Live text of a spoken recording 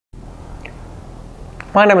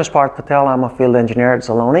My name is Parth Patel. I'm a field engineer at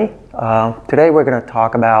Zaloni. Today we're going to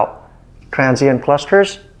talk about transient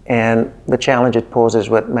clusters and the challenge it poses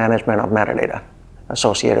with management of metadata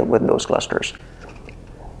associated with those clusters.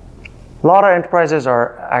 A lot of enterprises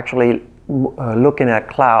are actually looking at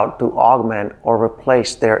cloud to augment or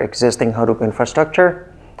replace their existing Hadoop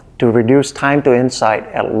infrastructure to reduce time to insight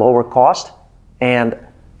at lower cost and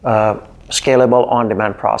scalable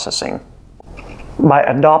on-demand processing. By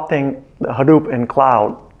adopting the Hadoop in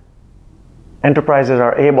cloud, enterprises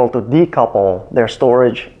are able to decouple their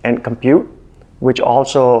storage and compute, which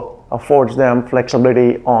also affords them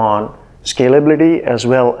flexibility on scalability as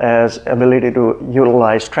well as ability to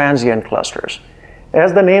utilize transient clusters.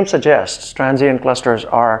 As the name suggests, transient clusters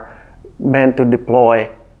are meant to deploy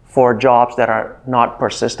for jobs that are not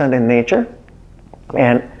persistent in nature,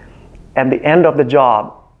 and at the end of the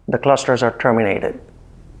job, the clusters are terminated.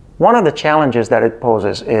 One of the challenges that it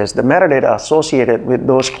poses is the metadata associated with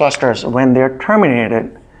those clusters when they're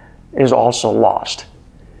terminated is also lost.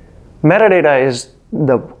 Metadata is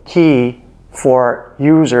the key for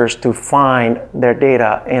users to find their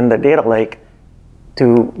data in the data lake,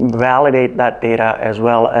 to validate that data as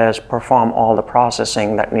well as perform all the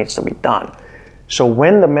processing that needs to be done. So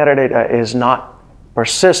when the metadata is not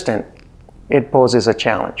persistent, it poses a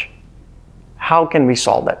challenge. How can we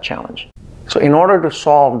solve that challenge? So in order to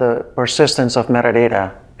solve the persistence of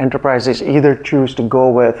metadata, enterprises either choose to go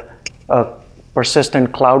with a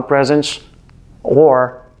persistent cloud presence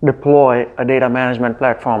or deploy a data management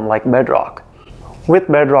platform like Bedrock. With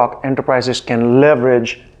Bedrock, enterprises can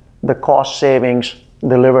leverage the cost savings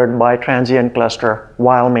delivered by transient cluster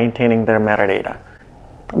while maintaining their metadata.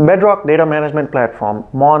 Bedrock data management platform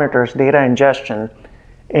monitors data ingestion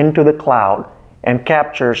into the cloud and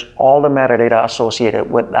captures all the metadata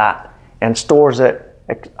associated with that and stores it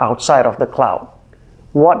outside of the cloud.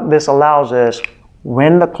 What this allows is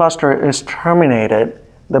when the cluster is terminated,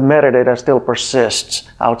 the metadata still persists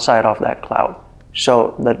outside of that cloud.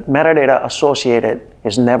 So the metadata associated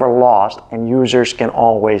is never lost and users can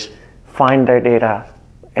always find their data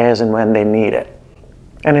as and when they need it.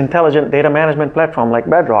 An intelligent data management platform like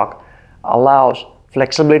Bedrock allows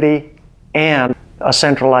flexibility and a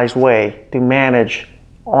centralized way to manage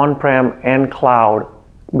on-prem and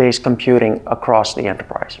cloud-based computing across the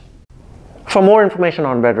enterprise. For more information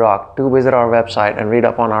on Bedrock, do visit our website and read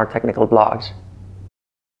up on our technical blogs.